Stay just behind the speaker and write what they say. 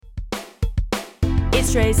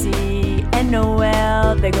It's Tracy and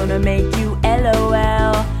Noel. They're gonna make you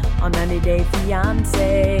LOL on 90 Day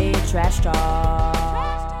Fiance Trash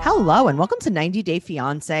Talk. Hello and welcome to 90 Day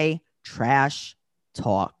Fiance Trash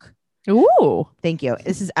Talk. Ooh. Thank you.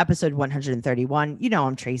 This is episode 131. You know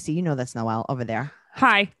I'm Tracy. You know that's Noel over there.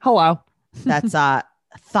 Hi. Hello. That's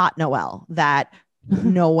Thought Noel. That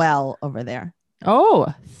Noel over there.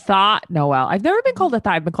 Oh, Thought Noel. I've never been called a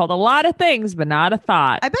thought. I've been called a lot of things, but not a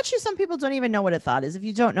thought. I bet you some people don't even know what a thought is. If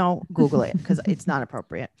you don't know, Google it because it's not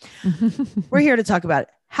appropriate. We're here to talk about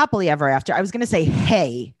happily ever after. I was going to say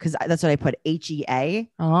hey because that's what I put HEA.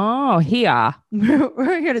 Oh, here.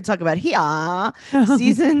 We're here to talk about here.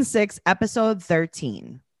 Season 6, episode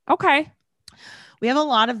 13. Okay. We have a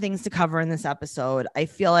lot of things to cover in this episode. I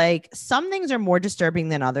feel like some things are more disturbing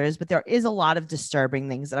than others, but there is a lot of disturbing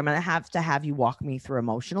things that I'm going to have you walk me through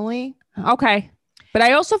emotionally. Okay. But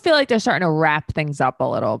I also feel like they're starting to wrap things up a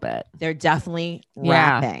little bit. They're definitely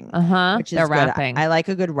wrapping. Which is they're good. wrapping. I like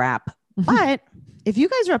a good wrap. But if you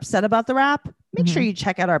guys are upset about the wrap, make sure you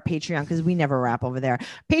check out our Patreon because we never wrap over there.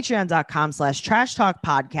 Patreon.com/Trash Talk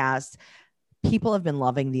Podcast. People have been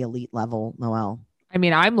loving the elite level, Noel. I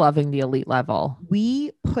mean, I'm loving the elite level.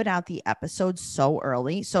 We put out the episode so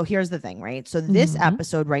early. So here's the thing, right? So this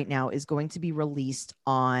episode right now is going to be released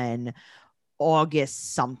on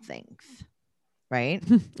August something, right?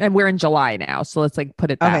 And we're in July now. So let's like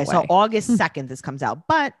put it that way. So August 2nd, this comes out.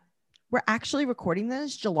 But we're actually recording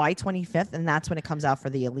this July 25th. And that's when it comes out for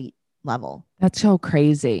the elite level. That's so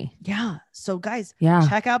crazy. Yeah. So guys, Yeah.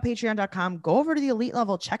 check out patreon.com. Go over to the elite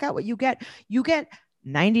level. Check out what you get. You get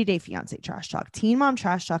 90 Day Fiance Trash Talk, Teen Mom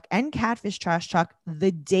Trash Talk, and Catfish Trash Talk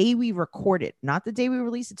the day we record it, not the day we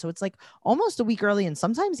release it. So it's like almost a week early and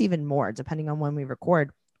sometimes even more, depending on when we record.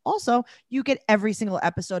 Also, you get every single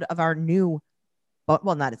episode of our new, well,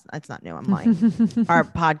 it's not new. I'm lying.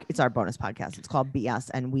 It's our bonus podcast. It's called BS.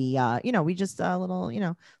 And we, we just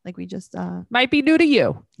Might be new to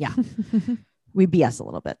you. Yeah. We BS a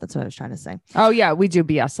little bit. That's what I was trying to say. Oh, yeah, we do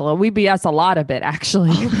BS a little. We BS a lot of it,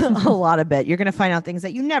 actually. A lot of it. You're going to find out things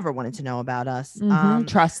that you never wanted to know about us.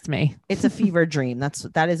 Trust me. It's a fever dream.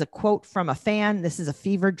 That is a quote from a fan. This is a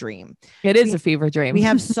fever dream. It is a fever dream. We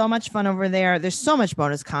have so much fun over there. There's so much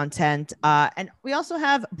bonus content. And we also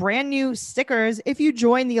have brand new stickers. If you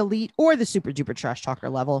join the elite or the super duper trash talker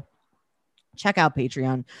level, check out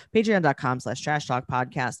Patreon, patreon.com/Trash Talk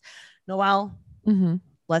Podcast. Noel,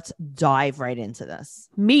 let's dive right into this.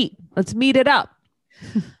 Let's meet it up.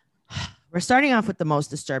 We're starting off with the most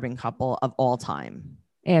disturbing couple of all time.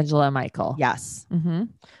 Angela and Michael. Yes.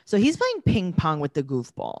 So he's playing ping pong with the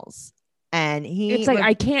goofballs. And it's like,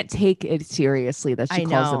 I can't take it seriously that she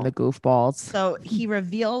calls them the goofballs. So he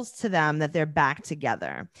reveals to them that they're back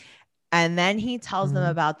together. And then he tells them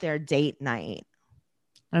about their date night.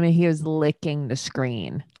 I mean, he was licking the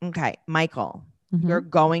screen. Okay, Michael, you're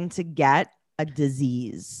going to get a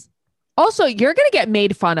disease. Also, you're going to get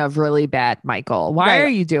made fun of really bad, Michael. Why are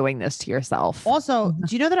you doing this to yourself? Also,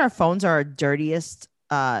 do you know that our phones are our dirtiest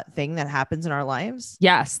thing that happens in our lives?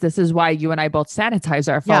 Yes, this is why you and I both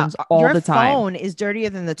sanitize our phones all the time. Your phone is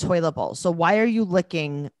dirtier than the toilet bowl. So why are you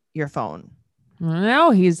licking your phone?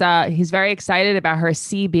 No, he's very excited about her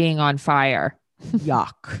C being on fire.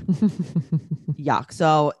 Yuck. Yuck.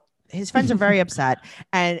 So his friends are very upset.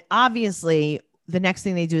 And obviously, the next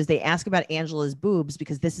thing they do is they ask about Angela's boobs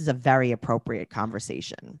because this is a very appropriate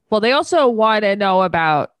conversation. Well, they also want to know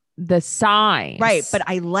about the signs. Right. But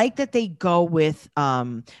I like that they go with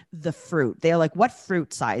the fruit. They're like, what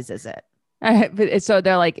fruit size is it? So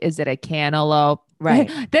they're like, is it a cantaloupe? Right.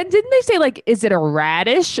 Then didn't they say like, is it a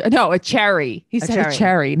radish? No, a cherry. He said a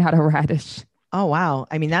cherry, not a radish. Oh, wow.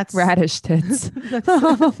 I mean, that's radish tits. Good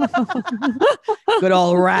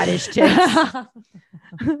old radish tits.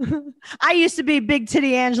 I used to be big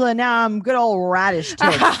titty Angela. Now I'm good old radish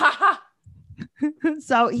tits.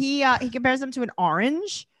 So he compares them to an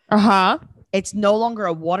orange. It's no longer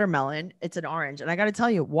a watermelon. It's an orange. And I got to tell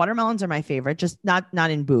you, watermelons are my favorite, just not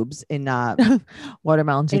in boobs, in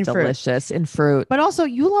watermelons are delicious in fruit. But also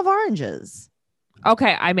you love oranges.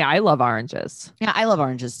 Okay. I mean, I love oranges. Yeah, I love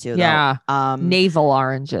oranges too. Yeah. Navel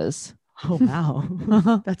oranges. Oh,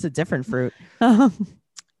 wow. That's a different fruit.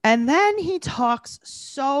 And then he talks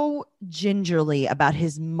so gingerly about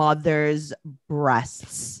his mother's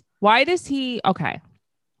breasts. Why does he? Okay.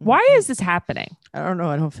 Why is this happening? I don't know.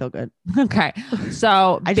 I don't feel good. Okay.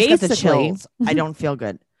 So I just got the chills. I don't feel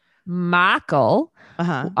good. Michael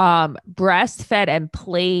breastfed and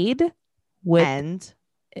played with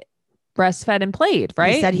breastfed and played,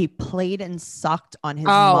 right? He said he played and sucked on his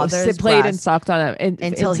mother's played and sucked on him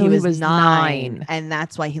until he was 9. And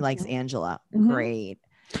that's why he likes Angela. Great.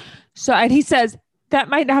 So, and he says, That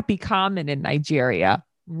might not be common in Nigeria.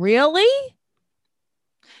 Really?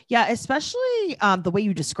 Yeah, especially the way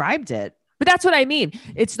you described it. But that's what I mean.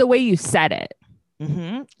 It's the way you said it.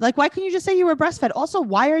 Mm-hmm. Like, why couldn't you just say you were breastfed? Also,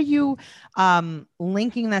 why are you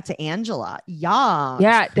linking that to Angela?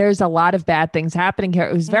 Yeah, there's a lot of bad things happening here.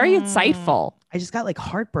 It was very insightful. I just got like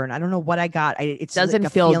heartburn. I don't know what I got. It doesn't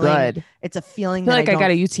like feel feeling, good. It's a feeling. I feel like I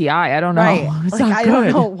got a UTI. I don't know. Right. It's like, not I good.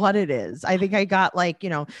 don't know what it is. I think I got like,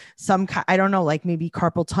 I don't know, like maybe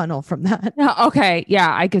carpal tunnel from that. Yeah, okay.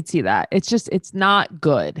 Yeah, I could see that. It's not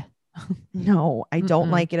good. No, I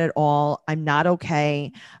don't like it at all. I'm not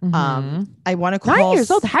okay. I want to call 9 years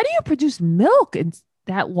old. How do you produce milk in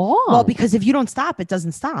that long? Well, because if you don't stop, it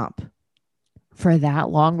doesn't stop. For that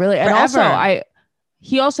long, really? Forever. And also,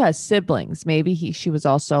 he also has siblings. Maybe she was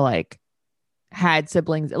also like had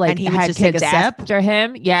siblings, like and he had would just take kids a sip after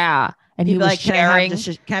him. Yeah, and he was like, sharing.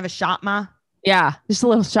 Can I have a shot, Ma? Yeah, just a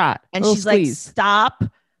little shot. And she's she's like, stop.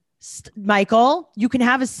 Michael, you can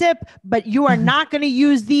have a sip, but you are not going to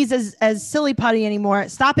use these as silly putty anymore.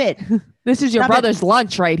 Stop it. This is your brother's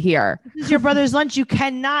lunch right here. This is your brother's lunch. You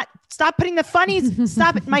cannot stop putting the funnies.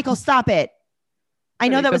 Stop it, Michael. Stop it. I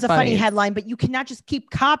know that was a funny headline, but you cannot just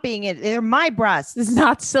keep copying it. They're my breasts. This is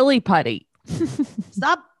not silly putty.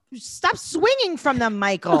 Stop swinging from them,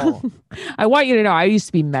 Michael. I want you to know, I used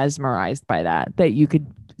to be mesmerized by that you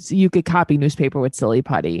could copy newspaper with silly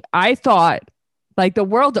putty. I thought like the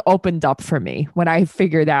world opened up for me when I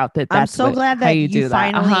figured out that that's I'm so glad that you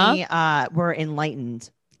finally that. Were enlightened.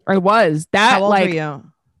 I was that. How old like, were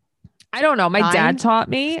you? I don't know. My 9? dad taught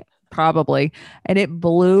me probably, and it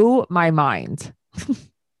blew my mind.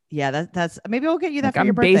 Yeah, that's maybe we'll get you that like for I'm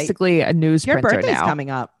your birthday. basically a news your printer birthday's now. coming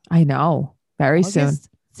up. I know. Very soon. August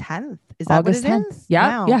 10th. Is that August what it 10th. is?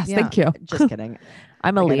 Yeah. Wow. Yes. Thank you. Just kidding.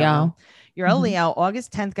 I'm a Leo. You're a Leo.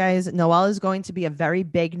 August 10th, guys. Noelle is going to be a very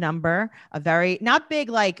big number, not big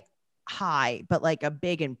like high, but like a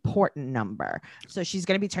big important number. So she's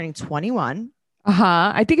going to be turning 21.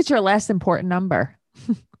 I think it's your last important number.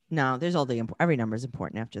 No, there's all every number is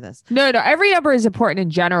important after this. No, every number is important in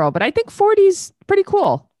general, but I think 40 is pretty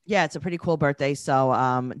cool. Yeah, it's a pretty cool birthday.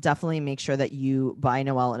 So definitely make sure that you buy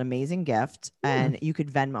Noelle an amazing gift and you could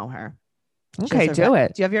Venmo her. Okay, do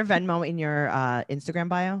it. Do you have your Venmo in your Instagram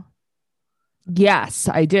bio? Yes,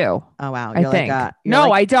 I do. Oh, wow. I think.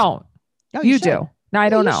 No, I don't. Oh, you do. No, I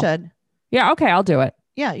don't know. You should. Yeah, okay, I'll do it.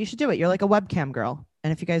 Yeah, you should do it. You're like a webcam girl.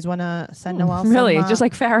 And if you guys want to send Noelle really, just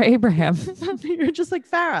like Farrah Abraham. You're just like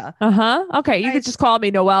Farrah. Okay, you could just call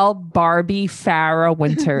me Noelle Barbie Farrah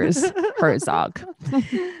Winters Herzog.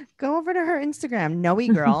 Go over to her Instagram, Noe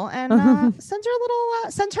Girl, and send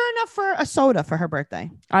her enough for a soda for her birthday.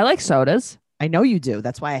 I like sodas. I know you do.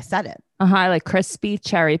 That's why I said it. I like crispy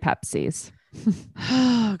cherry Pepsis.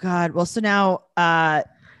 Oh God. Well, so now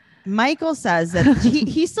Michael says that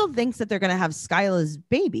he still thinks that they're gonna have Skyla's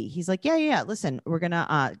baby. He's like, yeah. Listen, we're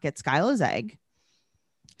gonna get Skyla's egg.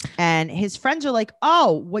 And his friends are like,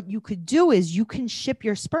 oh, what you could do is you can ship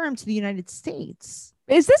your sperm to the United States.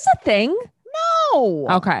 Is this a thing? No.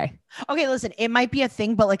 Okay. Listen, it might be a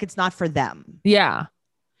thing, but like it's not for them. Yeah.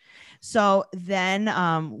 So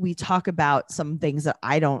then we talk about some things that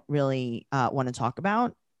I don't really want to talk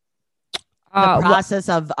about. The process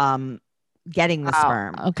of getting the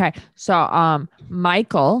sperm. Okay. So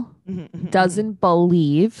Michael doesn't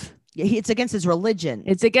believe. It's against his religion.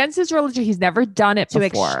 It's against his religion. He's never done it before.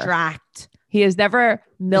 To extract. He has never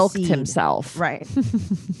milked himself. Right.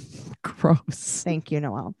 Gross. Thank you,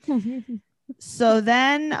 Noelle. So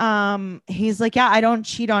then he's like, yeah, I don't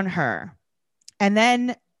cheat on her. And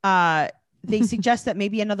then they suggest that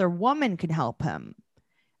maybe another woman could help him.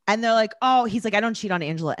 And they're like, oh, he's like, I don't cheat on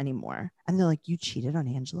Angela anymore. And they're like, you cheated on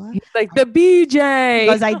Angela? He's like, the BJ.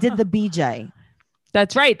 Because I did the BJ.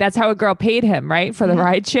 That's right. That's how a girl paid him, right? For the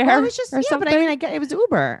ride share. Well, it was just, something? But I mean, I get it was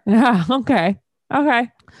Uber. Yeah. Okay.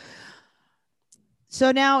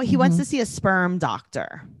 So now he wants to see a sperm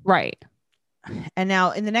doctor. Right. And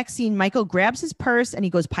now in the next scene, Michael grabs his purse and he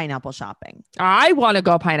goes pineapple shopping. I want to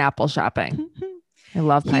go pineapple shopping. I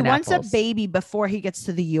love pineapples. He wants a baby before he gets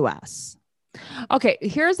to the US. Okay,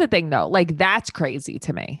 here's the thing though. Like that's crazy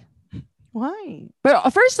to me. Why? But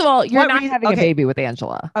first of all, you're not having a baby with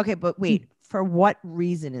Angela. Okay, but wait. For what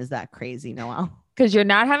reason is that crazy, Noelle? Because you're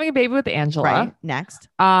not having a baby with Angela. Right. Next.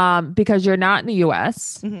 Because you're not in the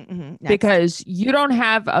US. Because you don't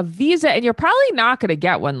have a visa and you're probably not going to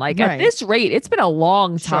get one. Like at this rate, it's been a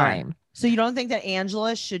long time. So you don't think that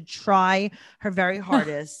Angela should try her very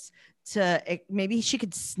hardest maybe she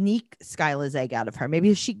could sneak Skyla's egg out of her. Maybe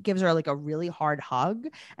if she gives her like a really hard hug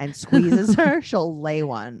and squeezes her, she'll lay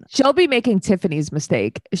one. She'll be making Tiffany's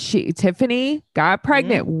mistake. Tiffany got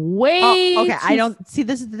pregnant way. Okay. I don't see.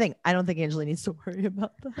 This is the thing. I don't think Angela needs to worry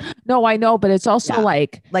about that. No, I know, but it's also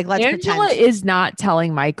like let's Angela pretend. is not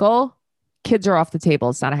telling Michael kids are off the table.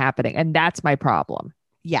 It's not happening, and that's my problem.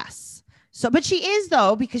 Yes. So, but she is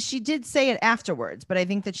though, because she did say it afterwards, but I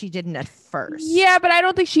think that she didn't at first. Yeah, but I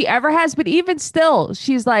don't think she ever has. But even still,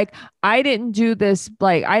 she's like, I didn't do this.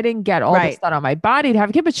 Like, I didn't get all this done on my body to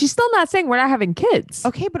have a kid, but she's still not saying we're not having kids.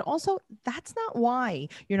 Okay. But also that's not why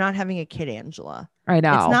you're not having a kid, Angela. I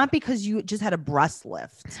know. It's not because you just had a breast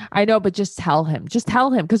lift. I know, but just tell him. Just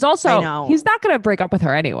tell him. Because also he's not going to break up with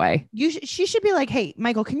her anyway. She should be like, hey,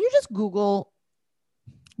 Michael, can you just Google?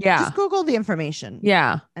 Yeah. Just Google the information.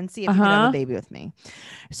 Yeah. And see if you can have a baby with me.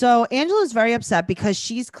 So Angela's very upset because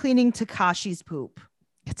she's cleaning Takashi's poop.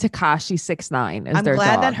 Takashi 6'9" is I'm their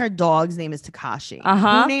glad dog. that her dog's name is Takashi.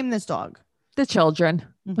 Uh-huh. Who named this dog? The children.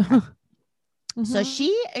 Okay. So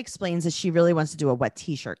she explains that she really wants to do a wet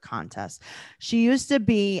t-shirt contest. She used to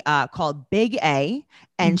be called Big A,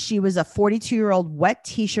 and she was a 42-year-old wet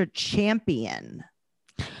t-shirt champion.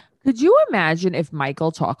 Could you imagine if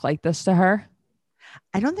Michael talked like this to her?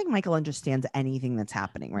 I don't think Michael understands anything that's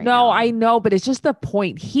happening right now. No, I know, but it's just the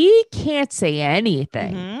point. He can't say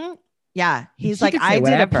anything. Mm-hmm. Yeah. He's She like, could say I did a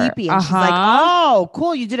whatever. pee-pee. And she's like, oh,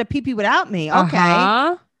 cool. You did a pee-pee without me.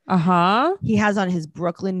 Okay. He has on his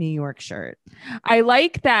Brooklyn, New York shirt. I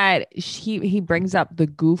like that he brings up the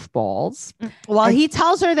goofballs. Well, he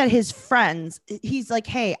tells her that his friends, he's like,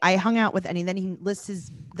 hey, I hung out with, and then he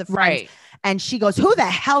lists the friends. Right. And she goes, who the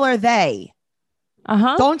hell are they?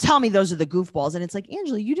 Don't tell me those are the goofballs. And it's like,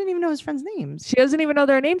 Angela, you didn't even know his friends' names. She doesn't even know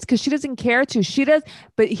their names because she doesn't care to. She does.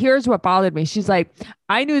 But here's what bothered me. She's like,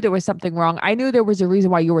 I knew there was something wrong. I knew there was a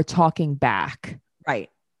reason why you were talking back.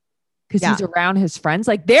 Right. Because he's around his friends.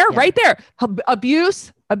 Like right there.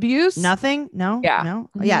 Abuse. Nothing. No. Yeah. No.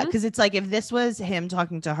 Yeah. Because it's like, if this was him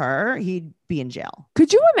talking to her, he'd be in jail.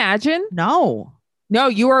 Could you imagine? No,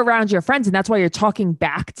 you were around your friends and that's why you're talking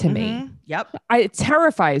back to me. Yep. It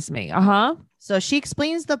terrifies me. So she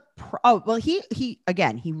explains he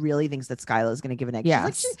really thinks that Skyla is going to give an egg. Yeah.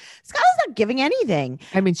 She's like, Skyla's not giving anything.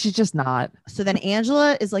 I mean, she's just not. So then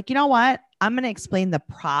Angela is like, you know what? I'm going to explain the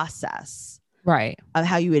process of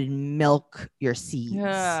how you would milk your seeds.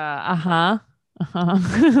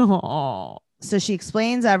 So she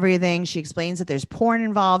explains everything. She explains that there's porn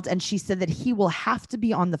involved. And she said that he will have to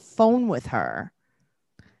be on the phone with her.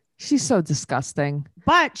 She's so disgusting.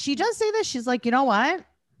 But she does say this. She's like, you know what?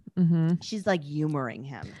 She's like humoring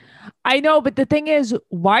him. I know, but the thing is,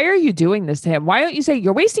 why are you doing this to him? Why don't you say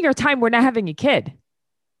you're wasting your time? We're not having a kid.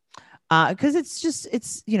 Because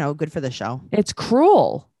it's good for the show. It's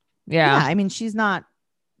cruel. Yeah. I mean, she's not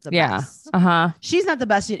the best. She's not the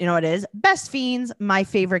best. You know what it is? Best Fiends, my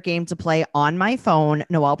favorite game to play on my phone.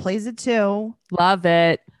 Noelle plays it too. Love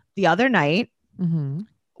it. The other night,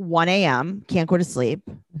 1 a.m., can't go to sleep.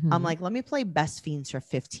 I'm like, let me play Best Fiends for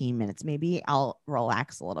 15 minutes. Maybe I'll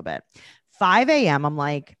relax a little bit. 5 a.m., I'm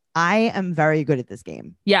like, I am very good at this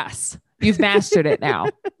game. Yes. You've mastered it now.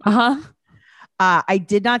 I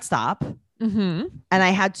did not stop. And I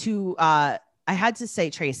had to say,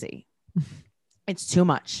 Tracy, it's too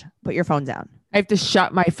much. Put your phone down. I have to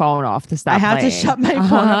shut my phone off to stop. I have playing. to shut my phone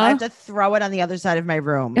off. I have to throw it on the other side of my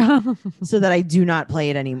room so that I do not play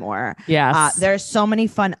it anymore. Yes. There are so many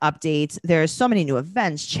fun updates. There are so many new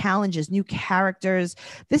events, challenges, new characters.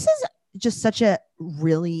 This is just such a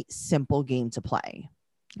really simple game to play.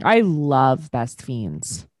 I love Best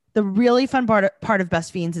Fiends. The really fun part of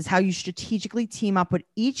Best Fiends is how you strategically team up with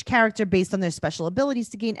each character based on their special abilities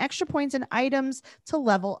to gain extra points and items to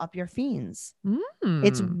level up your fiends.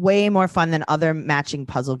 It's way more fun than other matching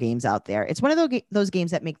puzzle games out there. It's one of those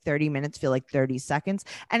games that make 30 minutes feel like 30 seconds,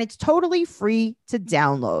 and it's totally free to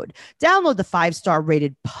download. Download the 5-star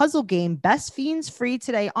rated puzzle game Best Fiends free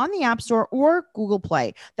today on the App Store or Google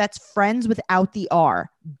Play. That's friends without the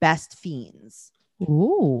R. Best Fiends.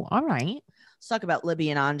 Ooh, all right. Let's talk about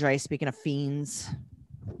Libby and Andre. Speaking of fiends.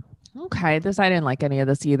 Okay, I didn't like any of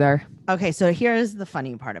this either. Okay, so here's the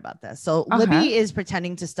funny part about this. So Libby is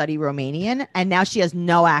pretending to study Romanian, and now she has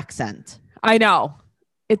no accent. I know.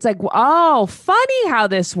 It's like, oh, funny how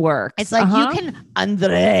this works. It's like you can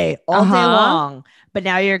Andre all day long, but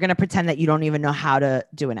now you're going to pretend that you don't even know how to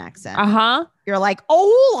do an accent. You're like,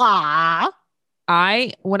 hola.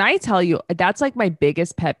 When I tell you, that's like my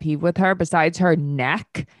biggest pet peeve with her, besides her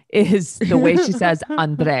neck, is the way she says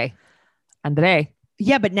Andre.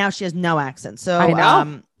 Yeah, but now she has no accent. So I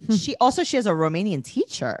know. She has a Romanian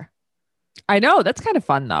teacher. I know. That's kind of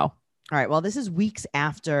fun though. All right. Well, this is weeks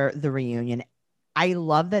after the reunion. I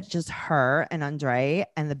love that just her and Andre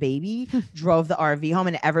and the baby drove the RV home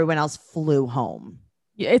and everyone else flew home.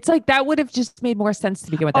 It's like that would have just made more sense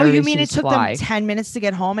to begin with. Oh, Everybody you mean should it just took fly. them 10 minutes to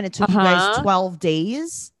get home and it took you guys 12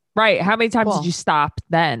 days? Right. How many times Cool. did you stop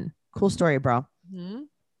then? Cool story, bro.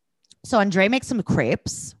 So Andre makes some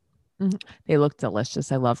crepes They look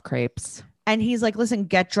delicious. I love crepes. and he's like, listen,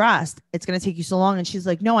 get dressed. It's going to take you so long. And she's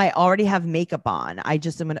like, no, I already have makeup on. I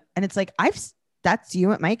just am going to, and it's like, that's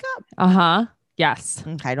you at makeup? Uh-huh. Yes.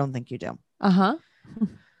 Okay, I don't think you do. Uh-huh.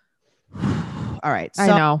 All right. So I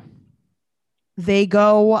know. they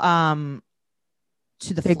go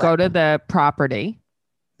to the They flip. go to the property.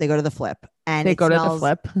 They go to the flip and They it go to the smells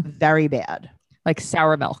flip. very bad. Like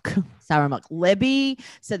sour milk. Sour milk. Libby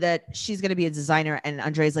said that she's going to be a designer and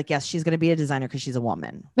Andre's like, yes, she's going to be a designer because she's a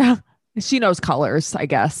woman. She knows colors, I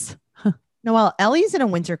guess. Noelle, Ellie's in a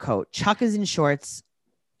winter coat. Chuck is in shorts.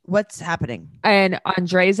 What's happening? And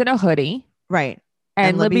Andre's in a hoodie. Right. And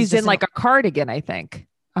And Libby's Libby's just in like a cardigan, I think.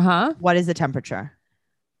 Uh-huh. What is the temperature?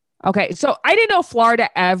 Okay. So I didn't know Florida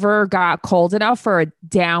ever got cold enough for a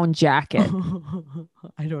down jacket.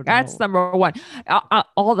 I don't know. That's number one.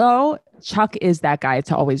 Although Chuck is that guy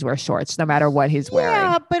to always wear shorts, no matter what he's Yeah,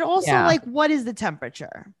 wearing. but also Yeah. like, what is the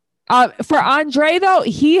temperature? For Andre, though,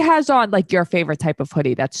 he has on like your favorite type of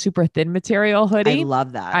hoodie, that super thin material hoodie. I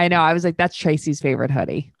love that. I know. I was like, that's Tracy's favorite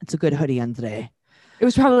hoodie. It's a good hoodie, Andre. It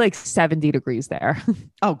was probably like 70 degrees there.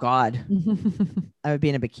 Oh God, I would be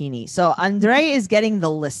in a bikini. So Andre is getting the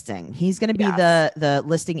listing. He's going to be Yes. the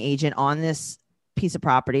listing agent on this piece of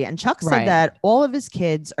property. And Chuck said Right. that all of his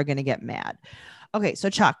kids are going to get mad. Okay, so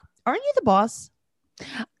Chuck, aren't you the boss?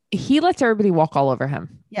 He lets everybody walk all over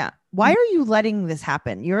him. Yeah. Why are you letting this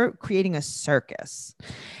happen? You're creating a circus.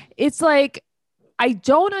 It's like, I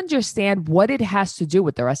don't understand what it has to do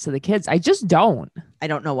with the rest of the kids. I just don't. I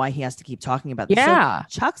don't know why he has to keep talking about this. Yeah.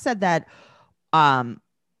 So Chuck said that,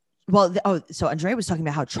 so Andre was talking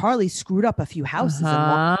about how Charlie screwed up a few houses and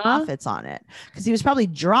won profits on it because he was probably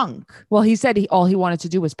drunk. Well, he said all he wanted to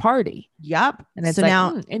do was party. Yep. And it's so like,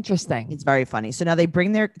 now interesting. it's very funny. So now they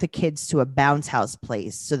bring the kids to a bounce house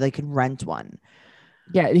place so they can rent one.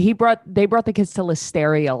 Yeah, they brought the kids to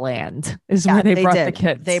Listeria Land is where they brought the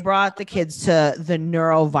kids. They brought the kids to the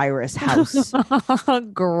neurovirus house.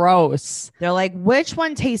 Gross. They're like, which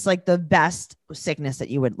one tastes like the best sickness that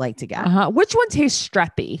you would like to get? Which one tastes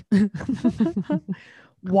streppy?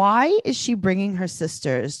 Why is she bringing her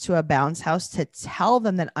sisters to a bounce house to tell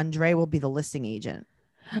them that Andre will be the listing agent?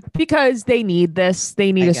 Because they need this.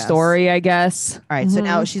 They need I a guess. story, I guess. All right. So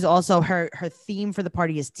now Mhm. she's also her theme for the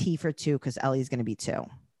party is tea for two because Ellie's going to be two.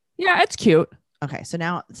 Yeah, it's cute. Okay. So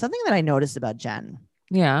now something that I noticed about Jen,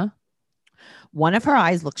 Yeah. one of her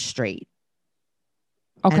eyes looks straight.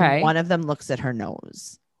 Okay. And one of them looks at her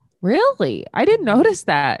nose. Really? I didn't notice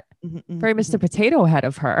that. Mhm, Very mhm, Mr. mhm. Potato Head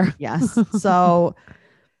of her. Yes. So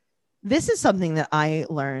this is something that I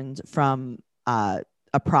learned from a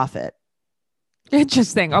prophet.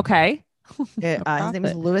 Interesting. Okay. His name is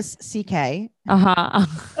prophet. Louis C.K. Uh-huh.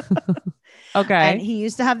 Okay. And he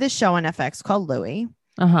used to have this show on FX called Louis.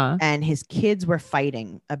 Uh-huh. And his kids were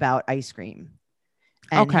fighting about ice cream.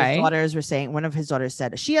 And Okay. his daughters were saying, one of his daughters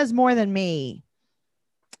said, she has more than me.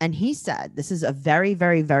 And he said, this is a very,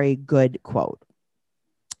 very, very good quote.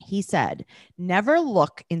 He said, never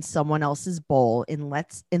look in someone else's bowl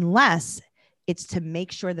unless it's to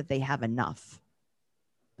make sure that they have enough.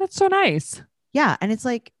 That's so nice. Yeah. And it's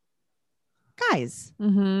like, guys,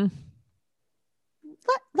 Mm-hmm.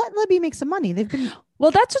 let Libby make some money. They've been,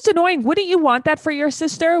 Well, that's what's annoying. Wouldn't you want that for your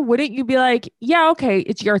sister? Wouldn't you be like, yeah, okay,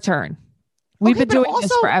 it's your turn. We've Okay, been but doing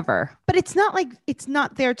this also- forever. but it's not like it's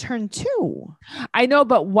not their turn too. I know,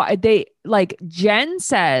 but what they like Jen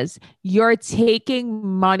says, you're taking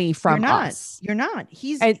money from You're not. us. You're not.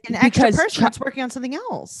 He's And an extra because person Chuck- that's working on something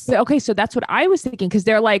else. But, okay, so that's what I was thinking because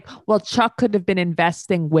they're like, well, Chuck could have been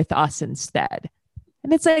investing with us instead.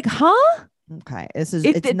 And it's like, huh? Okay. This is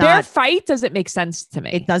Their not fight doesn't make sense to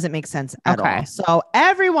me. it doesn't make sense at Okay. all. So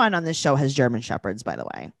everyone on this show has German Shepherds, by the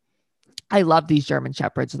way. I love these German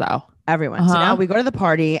Shepherds though. Everyone. So Uh-huh. now we go to the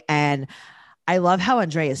party and I love how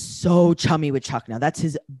Andre is so chummy with Chuck now. That's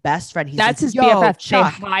his best friend. He's That's like, his "Yo, BFF.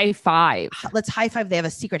 Chuck, They high five. let's high five. They have a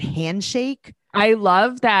secret handshake. I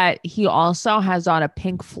love that he also has on a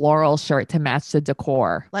pink floral shirt to match the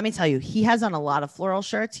decor. Let me tell you, he has on a lot of floral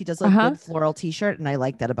shirts. He does a Uh-huh. good floral t-shirt, and I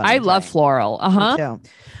like that about I Andre. love floral. Me Uh-huh. too.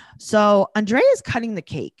 So Andre is cutting the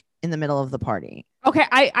cake in the middle of the party. Okay.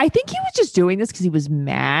 I think he was just doing this because he was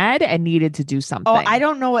mad and needed to do something. Oh, I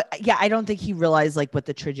don't know what. Yeah, I don't think he realized like what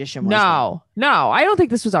the tradition was. No, I don't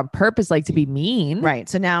think this was on purpose, like to be mean. Right.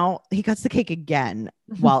 So now he cuts the cake again.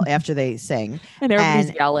 while after they sing. And everybody's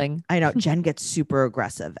And yelling. I know Jen gets super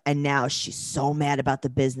aggressive, and now she's so mad about the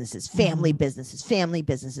businesses, family businesses,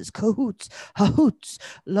 cahoots,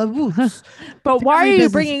 lahoots. But why are Family you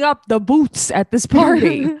business. bringing up the boots at this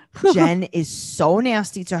party? Jen is so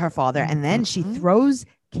nasty to her father, and then she Mhm. throws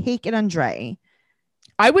cake at Andre.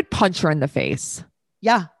 I would punch her in the face.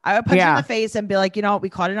 Yeah, I would punch her in Yeah. the face and be like, you know, we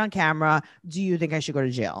caught it on camera. Do you think I should go to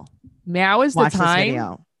jail? Now is the Watch this time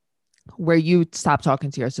video. where you stop talking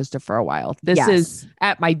to your sister for a while. This is Yes.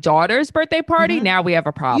 at my daughter's birthday party. Mhm. Now we have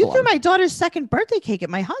a problem. You threw my daughter's second birthday cake at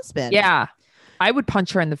my husband. Yeah. I would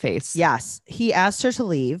punch her in the face. Yes. He asked her to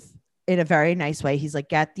leave in a very nice way. He's like,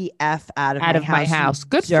 get the F out of my house. You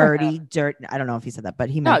Good for dirty, him. dirt. I don't know if he said that, but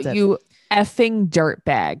he No, meant it. you effing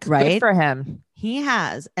dirtbag. Right? Good for him. He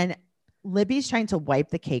has. And Libby's trying to wipe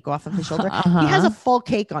the cake off of his shoulder. Uh-huh. He has a full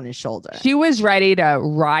cake on his shoulder. She was ready to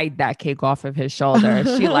ride that cake off of his shoulder.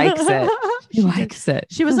 She likes it. She She likes it.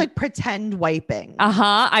 She was like pretend wiping.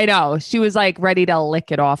 Uh-huh. I know. She was like ready to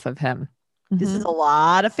lick it off of him. This is a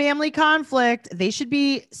lot of family conflict. They should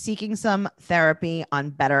be seeking some therapy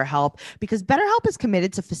on BetterHelp because BetterHelp is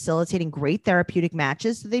committed to facilitating great therapeutic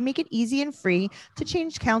matches. So they make it easy and free to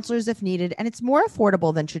change counselors if needed. And it's more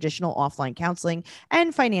affordable than traditional offline counseling,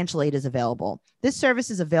 and financial aid is available. This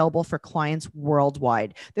service is available for clients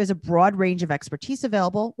worldwide. There's a broad range of expertise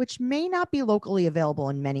available, which may not be locally available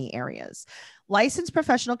in many areas. Licensed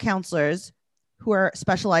professional counselors who are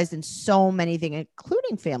specialized in so many things,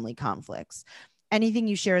 including family conflicts. Anything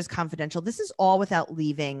you share is confidential. This is all without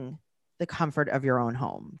leaving the comfort of your own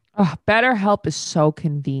home. Oh, BetterHelp is so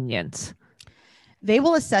convenient. They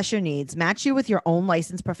will assess your needs, match you with your own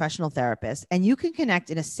licensed professional therapist, and you can connect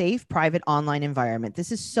in a safe, private online environment.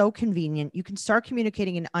 This is so convenient. You can start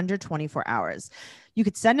communicating in under 24 hours. You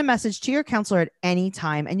could send a message to your counselor at any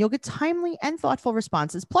time, and you'll get timely and thoughtful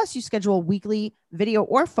responses. Plus, you schedule weekly video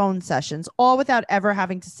or phone sessions, all without ever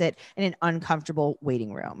having to sit in an uncomfortable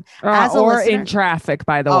waiting room. As a Or listener- in traffic,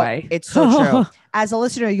 by the Oh, way. it's so true. As a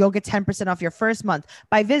listener, you'll get 10% off your first month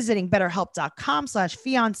by visiting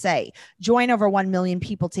betterhelp.com/fiance. Join over 1 million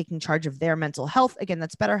people taking charge of their mental health. Again,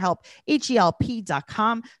 that's BetterHelp,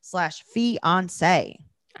 HELP.com/fiance.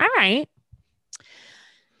 All right.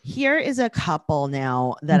 Here is a couple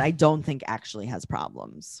now that I don't think actually has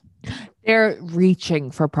problems. They're reaching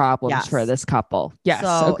for problems Yes. for this couple. Yes,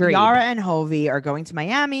 So agreed. Yara and Hovey are going to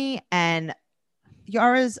Miami, and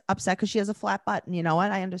Yara's upset because she has a flat butt. And you know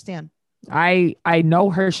what? I understand. I know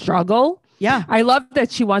her struggle. Yeah. I love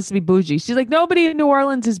that she wants to be bougie. She's like, nobody in New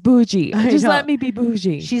Orleans is bougie. I Just know. let me be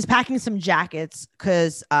bougie. She's packing some jackets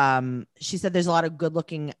because she said there's a lot of good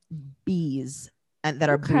looking bees that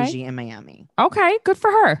are Okay. bougie in Miami. Okay, good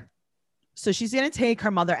for her. So she's going to take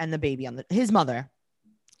her mother and the baby on his mother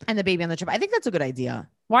and the baby on the trip. I think that's a good idea.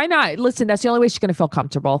 Why not? Listen, that's the only way she's going to feel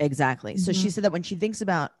comfortable. Exactly. So she Mhm. said that when she thinks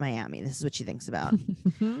about Miami, this is what she thinks about.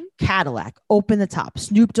 Cadillac, open the top,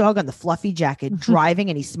 Snoop Dogg on the fluffy jacket, driving,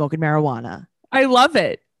 and he's smoking marijuana. I love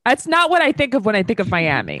it. That's not what I think of when I think of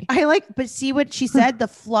Miami. I like, but see what she said, the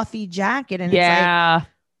fluffy jacket. And Yeah. it's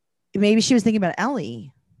like, maybe she was thinking about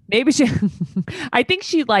Ellie. Maybe she, I think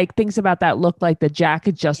she like thinks about that look like the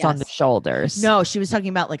jacket just on the Yes. shoulders. No, she was talking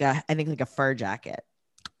about I think like a fur jacket.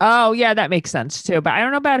 Oh, yeah, that makes sense too. But I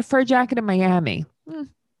don't know about a fur jacket in Miami.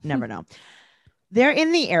 Never know. They're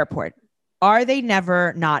in the airport. Are they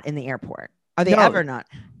never not in the airport? Are they No. ever not?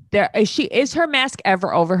 Is her mask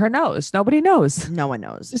ever over her nose? Nobody knows. No one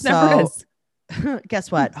knows. It never is.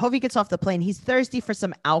 Guess what? Hovey gets off the plane. He's thirsty for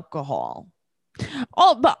some alcohol.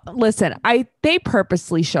 Oh, but listen, they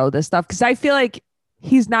purposely show this stuff because I feel like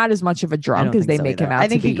he's not as much of a I drunk don't as think they so make him either. out I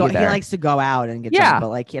think to be he either. likes to go out and get Yeah. drunk, but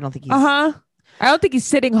like I don't think he's Uh-huh. I don't think he's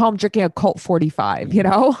sitting home drinking a Colt 45, you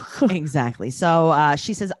know? exactly. So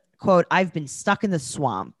she says, quote, I've been stuck in the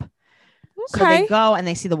swamp. So Okay. they go and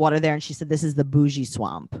they see the water there, and she said, this is the bougie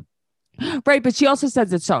swamp. Right. But she also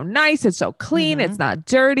says it's so nice. It's so clean. Mhm. It's not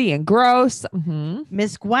dirty and gross. Mhm.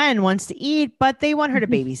 Miss Gwen wants to eat, but they want her to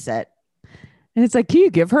babysit. And it's like, can you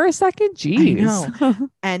give her a second? Jeez. know.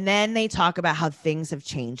 And then they talk about how things have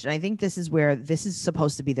changed. And I think this is where this is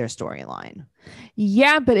supposed to be their storyline.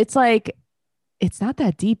 Yeah, but it's like, it's not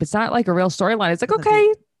that deep. It's not like a real storyline. It's like, It's not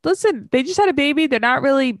okay, listen, they just had a baby. They're not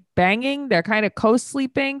really banging. They're kind of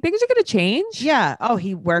co-sleeping. Things are going to change. Yeah. Oh,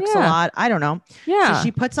 he works a Yeah. lot. I don't know. Yeah. So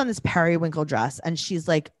she puts on this periwinkle dress and she's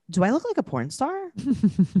like, do I look like a porn star?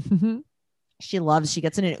 She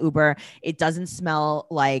gets in an Uber. It doesn't smell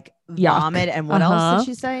like Yuck. vomit. And what else Uh-huh. did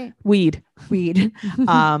she say? Weed. Weed.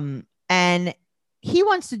 And he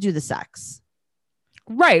wants to do the sex.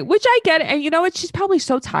 Right. Which I get. And you know what? She's probably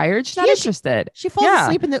so tired. She's not Yeah, interested. She falls Yeah.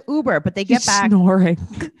 asleep in the Uber, but they get She's back. snoring.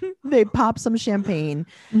 they pop some champagne.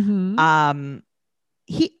 Mhm.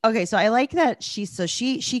 So I like that she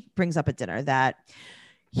brings up at dinner that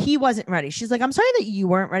he wasn't ready. She's like, I'm sorry that you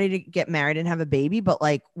weren't ready to get married and have a baby, but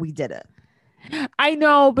like we did it. I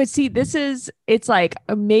know, but see, it's like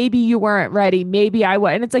maybe you weren't ready, maybe I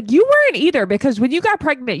was, and it's like you weren't either because when you got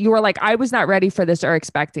pregnant, you were like, I was not ready for this or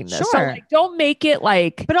expecting this. So Sure. like, don't make it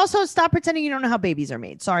like. But also stop pretending you don't know how babies are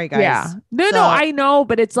made. Sorry, guys. Yeah, no, I know,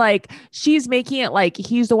 but it's like she's making it like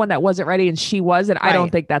he's the one that wasn't ready and she was, and I don't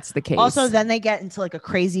Right. think that's the case. Also, then they get into like a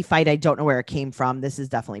crazy fight. I don't know where it came from. This is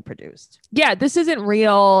definitely produced. Yeah, this isn't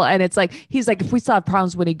real, and it's like he's like, if we still have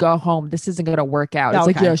problems when he go home, this isn't gonna work out. It's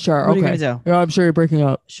like, Okay. yeah, sure, What are you okay, gonna do? yeah, I'm sure you're breaking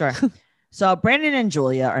up. Sure. So Brandon and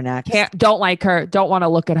Julia are next. Don't like her. Don't want to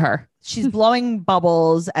look at her. She's blowing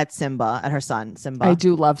bubbles at Simba, at her son, Simba. I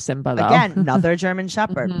do love Simba though. Again, another German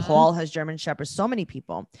Shepherd. Mhm. Paul has German Shepherds, so many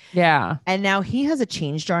people. Yeah, And now he has a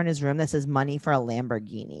change jar in his room that says money for a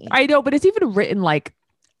Lamborghini. I know, but it's even written like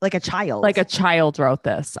Like a child. a child wrote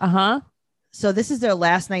this. So this is their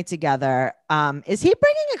last night together. Is he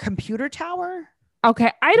bringing a computer tower?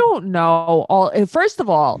 Okay, I don't know. First of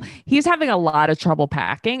all, he's having a lot of trouble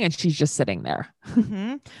packing, and she's just sitting there.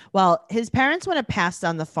 Mhm. Well, his parents want to pass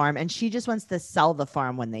down the farm, and she just wants to sell the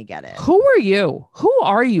farm when they get it. Who are you? Who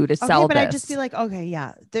are you to sell But this? I just feel like, okay,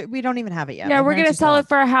 yeah, we don't even have it yet. yeah, My we're gonna parents just sell don't. it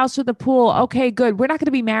for a house with a pool. Okay, good. We're not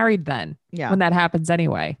gonna be married then. Yeah. When that happens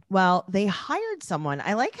anyway. Well, they hired someone.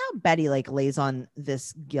 I like how Betty like lays on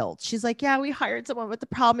this guilt. She's like, yeah, we hired someone, but the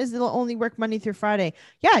problem is they'll only work Monday through Friday.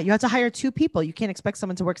 Yeah, you have to hire 2 people. You can't expect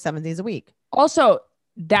someone to work 7 days a week. Also,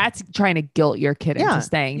 that's trying to guilt your kid Yeah, into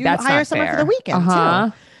staying. you That's hire not someone fair. for the weekend,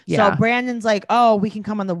 too. Yeah. So Brandon's like, oh, we can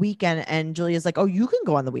come on the weekend. And Julia's like, oh, you can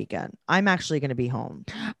go on the weekend. I'm actually going to be home.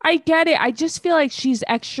 I get it. I just feel like she's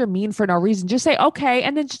extra mean for no reason. Just say okay,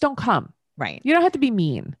 and then just don't come. Right. You don't have to be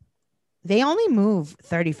mean. They only move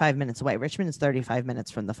 35 minutes away. Richmond is 35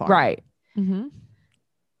 minutes from the farm. Right. Mm-hmm.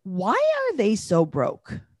 Why are they so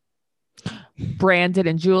broke? Brandon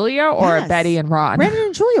and Julia or Yes. Betty and Ron? Brandon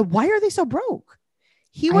and Julia, why are they so broke?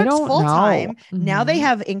 He I works don't full time. know. Now they Mhm.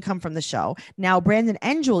 have income from the show. Now Brandon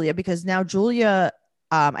and Julia, because now Julia,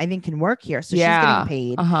 I think can work here. So she's getting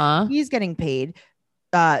paid. Uh-huh. He's getting paid.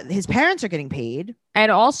 His parents are getting paid.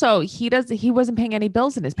 And also he wasn't paying any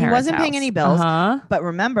bills in his parents' wasn't paying house. any bills. Uh-huh. But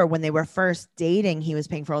remember when they were first dating, he was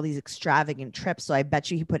paying for all these extravagant trips. So I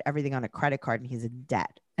bet you he put everything on a credit card and he's in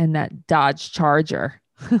debt. And that Dodge Charger.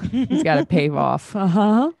 He's got to pay off.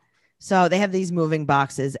 Uh-huh. So they have these moving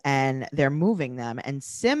boxes and they're moving them. And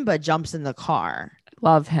Simba jumps in the car.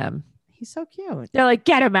 Love him. He's so cute. They're like,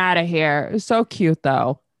 get him out of here. It was so cute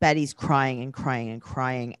though. Betty's crying and crying and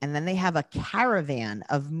crying. And then they have a caravan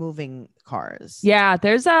of moving cars. Yeah,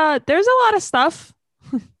 there's a lot of stuff.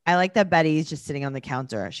 I like that Betty's just sitting on the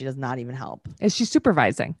counter. She does not even help. Is she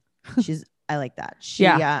supervising? I like that.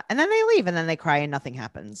 And then they leave and then they cry and nothing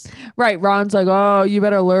happens. Right. Ron's like, oh, you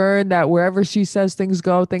better learn that wherever she says things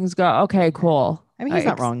go, things go. Okay, cool. I mean, he's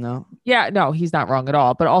not wrong though. Yeah, no, he's not wrong at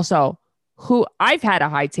all. But also, I've had a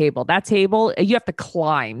high table. That table, you have to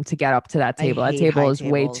climb to get up to that I table. That hate table high is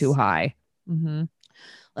way tables. too high. Mm-hmm.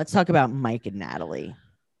 Let's talk about Mike and Natalie.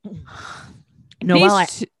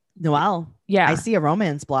 Noelle, yeah. I see a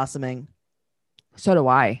romance blossoming. So do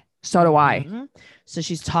I. Mhm. So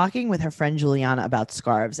she's talking with her friend Juliana about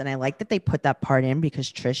scarves. And I like that they put that part in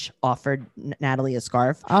because Trish offered Natalie a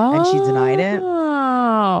scarf and she denied it.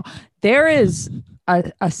 Oh, there is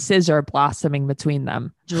a scissor blossoming between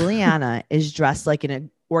them. Juliana is dressed like an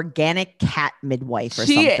organic cat midwife or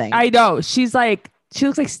something. I know. She looks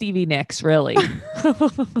like Stevie Nicks, really.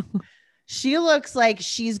 She looks like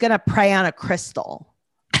she's going to prey on a crystal.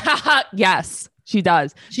 Yes, she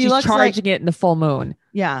does. She She's looks charging it in the full moon.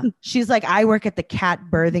 Yeah. She's like, I work at the cat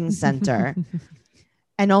birthing center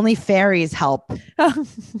and only fairies help.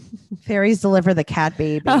 Fairies deliver the cat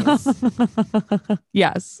babies.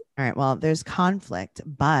 Yes. All right. Well, there's conflict,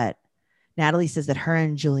 but Natalie says that her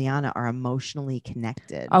and Juliana are emotionally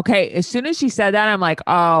connected. Okay. As soon as she said that, I'm like,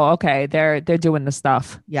 oh, okay. They're doing the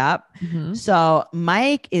stuff. Yep. Mm-hmm. So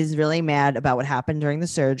Mike is really mad about what happened during the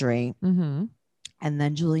surgery. Mm-hmm. And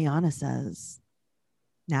then Juliana says,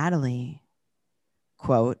 Natalie,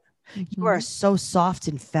 quote, you are so soft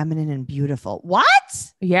and feminine and beautiful. What?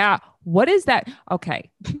 Yeah. What is that? Okay.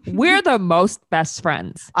 We're the most best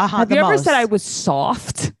friends. Have the you ever most. said I was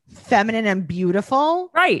soft? Feminine and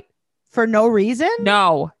beautiful Right. for no reason?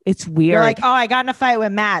 No, it's weird. You're like, oh, I got in a fight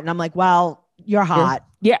with Matt. And I'm like, well, you're hot.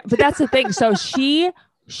 Yeah. But that's the thing. So she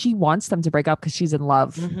wants them to break up because she's in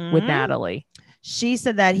love Mhm. with Natalie. She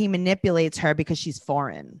said that he manipulates her because she's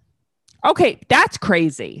foreign. Okay. That's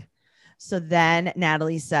crazy. So then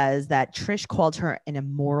Natalie says that Trish called her an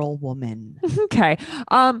immoral woman. Okay.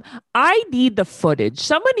 I need the footage.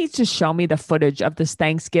 Someone needs to show me the footage of this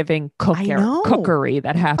Thanksgiving know. cookery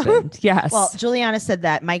that happened. Yes. Well, Juliana said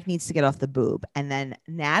that Mike needs to get off the boob. And then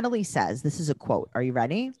Natalie says, this is a quote. Are you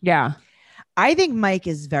ready? Yeah. I think Mike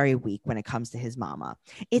is very weak when it comes to his mama.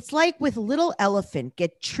 It's like with little elephant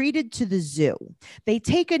get treated to the zoo. They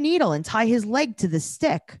take a needle and tie his leg to the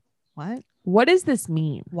stick. What does this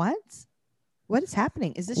mean? What is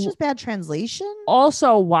happening? Is this just bad translation?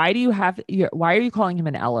 Also, why are you calling him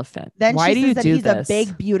an elephant? Then why she do says you that do he's this? a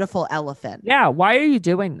big, beautiful elephant. Yeah. Why are you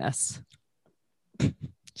doing this?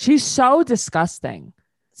 She's so disgusting.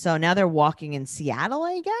 So now they're walking in Seattle,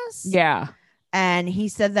 I guess. Yeah. And he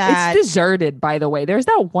said that it's deserted, by the way. There's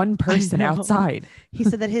not one person know. outside. he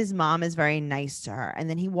said that his mom is very nice to her. And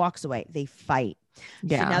then he walks away. They fight.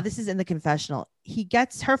 Yeah. So now this is in the confessional. He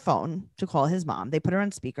gets her phone to call his mom. They put her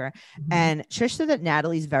on speaker. Mhm. And Trish said that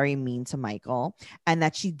Natalie's very mean to Michael and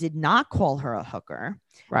that she did not call her a hooker.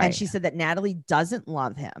 Right. And she said that Natalie doesn't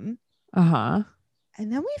love him. Uh-huh.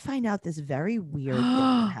 And then we find out this very weird thing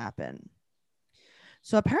that happened.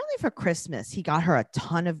 So apparently for Christmas, he got her a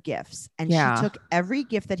ton of gifts. And Yeah. she took every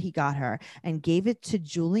gift that he got her and gave it to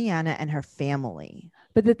Juliana and her family.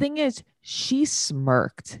 But the thing is, she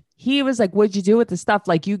smirked. He was like, what'd you do with the stuff?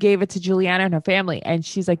 Like, you gave it to Juliana and her family. And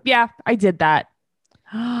she's like, yeah, I did that.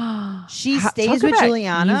 She Talk stays with about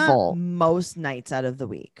Juliana evil. most nights out of the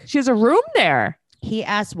week. She has a room there. He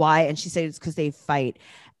asked why, and she said it's because they fight.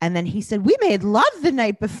 And then he said, we made love the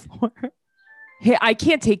night before. I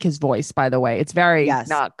can't take his voice, by the way. It's very Yes.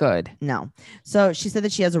 not good. No. So she said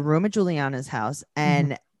that she has a room at Juliana's house.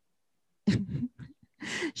 And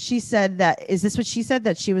she said that, is this what she said?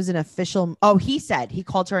 That she was an official. Oh, he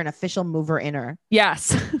called her an official mover inner.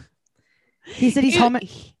 Yes. He said he's home.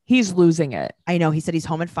 He's losing it. I know. He said he's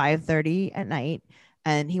home at 5:30 at night.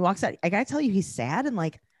 And he walks out. I got to tell you, he's sad. And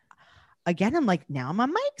like, again, I'm like, now I'm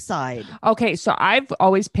on Mike's side. Okay, so I've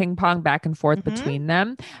always ping pong back and forth Mhm. between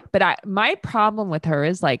them, but my problem with her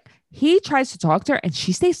is like he tries to talk to her and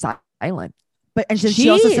she stays silent. But and she She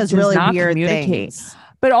also says does really not weird communicate. things.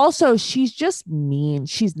 But also she's just mean.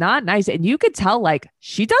 She's not nice, and you could tell like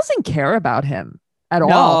she doesn't care about him at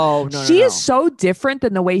all. No, She is so different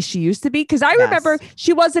than the way she used to be. Because I remember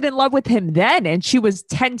she wasn't in love with him then, and she was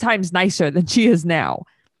 10 times nicer than she is now.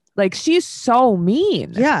 Like, she's so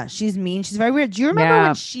mean. Yeah, she's mean. She's very weird. Do you remember Yeah.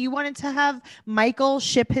 when she wanted to have Michael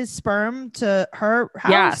ship his sperm to her house?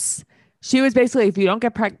 Yes. She was basically, if you don't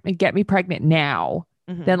get me pregnant now,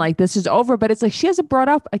 Mhm. then like this is over. But it's like she hasn't brought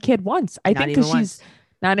up a kid once. I Not think even because she's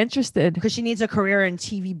not interested. because she needs a career in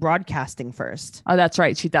TV broadcasting first. Oh, that's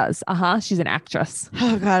right. She does. She's an actress.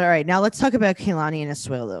 Oh God! All right, now let's talk about Kehlani and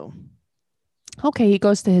Asuelu. Okay, he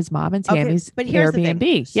goes to his mom and Tammy's but here's the thing.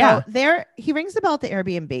 Airbnb. So Yeah, there he rings the bell at the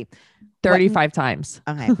Airbnb. 35 times.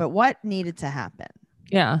 Okay, but what needed to happen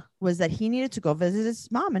Yeah. was that he needed to go visit his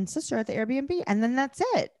mom and sister at the Airbnb, and then that's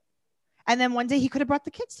it. And then one day he could have brought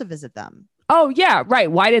the kids to visit them. Oh, yeah.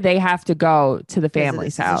 Right. Why did they have to go to the Because family's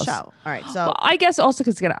this is a house? show. All right, so Well, I guess also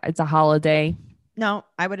because it's a holiday. no,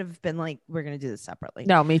 I would have been like, we're gonna do this separately.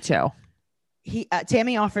 No, me too.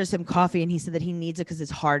 Tammy offers him coffee, and he said that he needs it because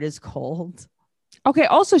his heart is cold. Okay.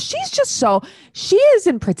 Also, she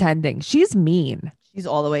isn't pretending. She's mean. She's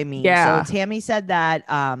all the way mean. Yeah. So Tammy said that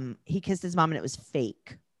he kissed his mom and it was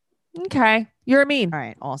fake. Okay. You're mean. All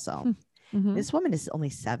right. Also, Mhm. this woman is only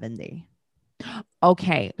 70.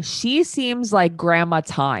 Okay. She seems like grandma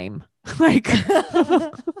time. Like,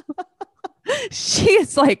 she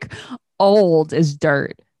is like old as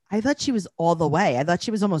dirt. I thought she was all the way. I thought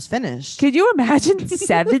she was almost finished. Could you imagine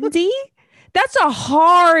 70? That's a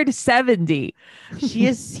hard 70. She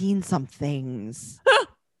has seen some things.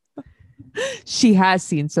 She has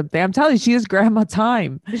seen something. I'm telling you, she is grandma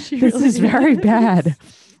time. She This really is very bad.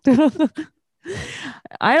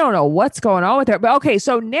 I don't know what's going on with her. But okay,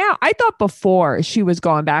 so now I thought before she was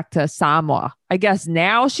going back to Samoa. I guess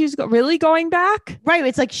now she's really going back. Right.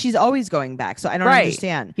 It's like she's always going back. So I don't Right.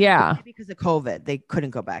 understand. Yeah. Maybe because of COVID, they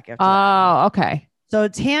couldn't go back after that. Oh, okay. So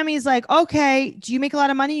Tammy's like, okay, do you make a lot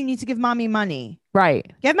of money? You need to give mommy money. Right.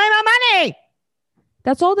 Give my mom money.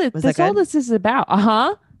 That's all Was that that's all good? this is about. That's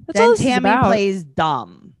all Then this is Tammy about. plays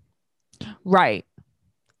dumb. Right.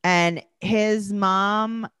 And his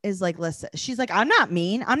mom is like, listen, she's like, I'm not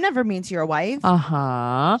mean. I'm never mean to your wife.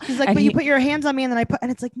 She's like, and but you he- put your hands on me and then and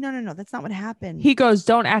it's like, no, that's not what happened. He goes,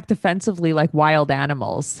 don't act defensively like wild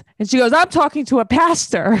animals. And she goes, I'm talking to a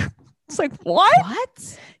pastor. It's like, what?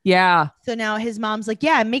 What? Yeah. So now his mom's like,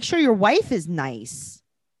 yeah, make sure your wife is nice.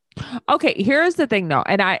 Okay. Here's the thing though.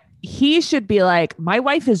 And he should be like, my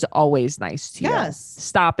wife is always nice to you. Yes.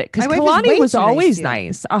 Stop it. Because My wife is way Kalani was too nice always to you.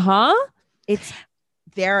 nice.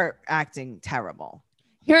 They're acting terrible.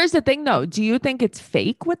 Here's the thing though. Do you think it's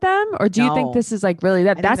fake with them? Or do you think No. this is like really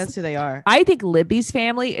that? I think that's who they are. I think Libby's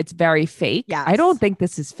family, it's very fake. Yes. I don't think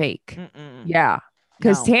this is fake. Mm-mm. Yeah.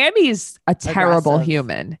 Because No. Tammy's a terrible Aggressive.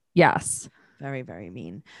 human. Yes. Very, very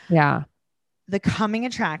mean. Yeah. The coming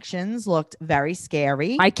attractions looked very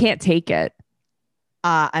scary. I can't take it.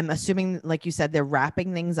 I'm assuming, like you said, they're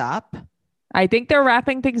wrapping things up. I think they're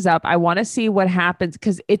wrapping things up. I want to see what happens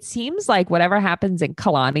because it seems like whatever happens in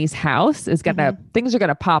Kalani's house is things are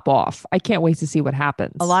gonna pop off. I can't wait to see what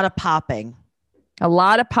happens. A lot of popping, a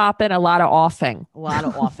lot of popping, a lot of offing. a lot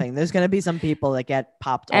of offing. There's going to be some people that get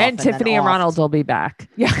popped off. And Tiffany and then Ronald offed. will be back.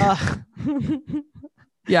 Yeah. Ugh.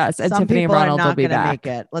 Yes. And Some Tiffany and people are Ronald will not be going to back. make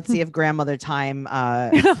it. Let's see if grandmother time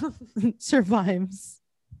survives.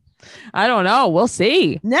 I don't know. We'll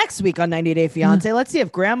see. Next week on 90 Day Fiance, let's see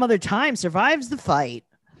if grandmother time survives the fight.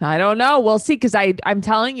 I don't know. We'll see. Because I'm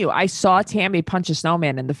telling you, I saw Tammy punch a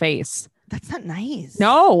snowman in the face. That's not nice.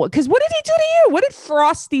 No, because what did he do to you? What did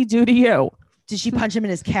Frosty do to you? Did she punch him in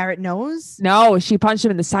his carrot nose? No, she punched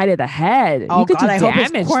him in the side of the head. Oh you could God, do I hope his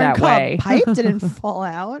damage corn that cob way. pipe didn't fall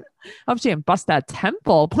out. Hope she didn't bust that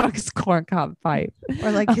temple. His corn cob pipe.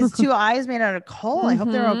 Or like his two eyes made out of coal. I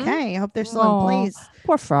hope they're Mhm. okay. I hope they're still Aw. in place.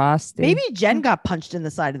 Poor Frosty. Maybe Jen got punched in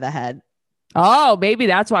the side of the head. Oh, maybe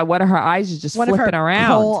that's why one of her eyes is just One of flipping her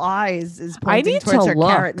around. coal eyes is pointing need towards to her look.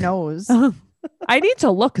 carrot nose. I need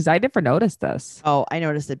to look because I never noticed this. Oh, I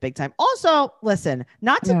noticed it big time. Also, listen,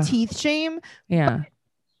 not to Yeah. teeth shame. Yeah.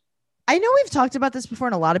 I know we've talked about this before,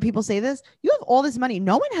 and a lot of people say this. You have all this money.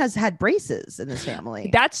 No one has had braces in this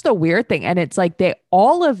family. That's the weird thing. And it's like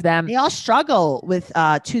all of them, They all struggle with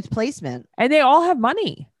tooth placement. and they all have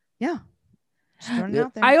money. Yeah. Just throwing it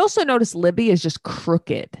out there. I also noticed Libby is just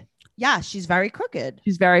crooked. Yeah, she's very crooked.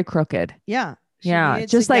 She's very crooked. Yeah. She Yeah. needed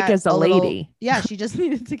Just to like get as a little- lady. Yeah, she just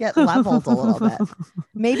needed to get leveled a little bit.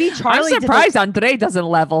 Maybe Charlie. I'm surprised Andre doesn't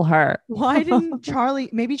level her. Why didn't Charlie?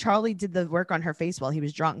 Maybe Charlie did the work on her face while he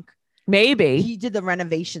was drunk. Maybe. He did the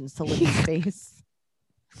renovations to Libby's face,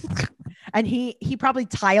 and he probably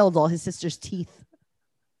tiled all his sister's teeth.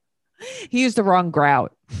 He used the wrong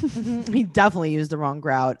grout. He definitely used the wrong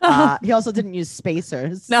grout. He also didn't use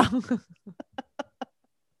spacers. No.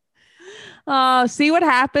 See what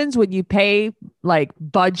happens when you pay like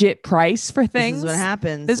budget price for This things. is what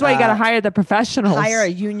happens. This is why you got to hire the professionals. hire a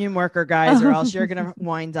union worker, guys, or else you're gonna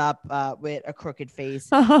wind up with a crooked face.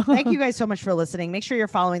 Thank you guys so much for listening. Make sure you're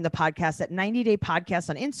following the podcast at 90 Day Podcast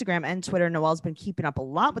on Instagram and Twitter. Noelle's been keeping up a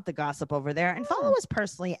lot with the gossip over there. And follow us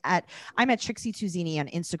personally I'm at Trixie Tuzini on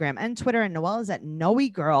Instagram and Twitter. And Noelle is at Noe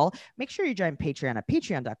Girl. Make sure you join Patreon at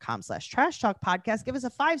patreon.com/Trash Talk Podcast. Give us a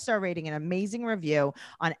 5-star rating and amazing review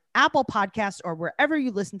on Apple Podcasts or wherever you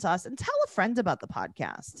listen to us, and tell a friend about the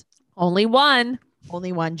podcast. Only one.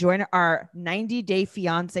 Only one. Join our 90 Day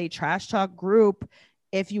Fiance Trash Talk group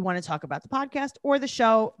if you want to talk about the podcast or the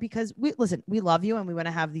show, because we love you and we want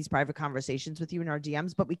to have these private conversations with you in our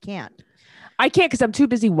DMs, but we can't. I can't because I'm too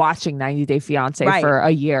busy watching 90 Day Fiance Right. for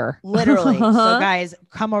a year. Literally. So guys,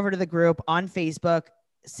 come over to the group on Facebook,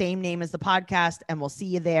 same name as the podcast, and we'll see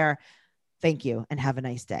you there. Thank you and have a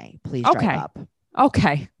nice day. Please drive Okay. up.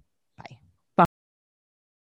 Okay.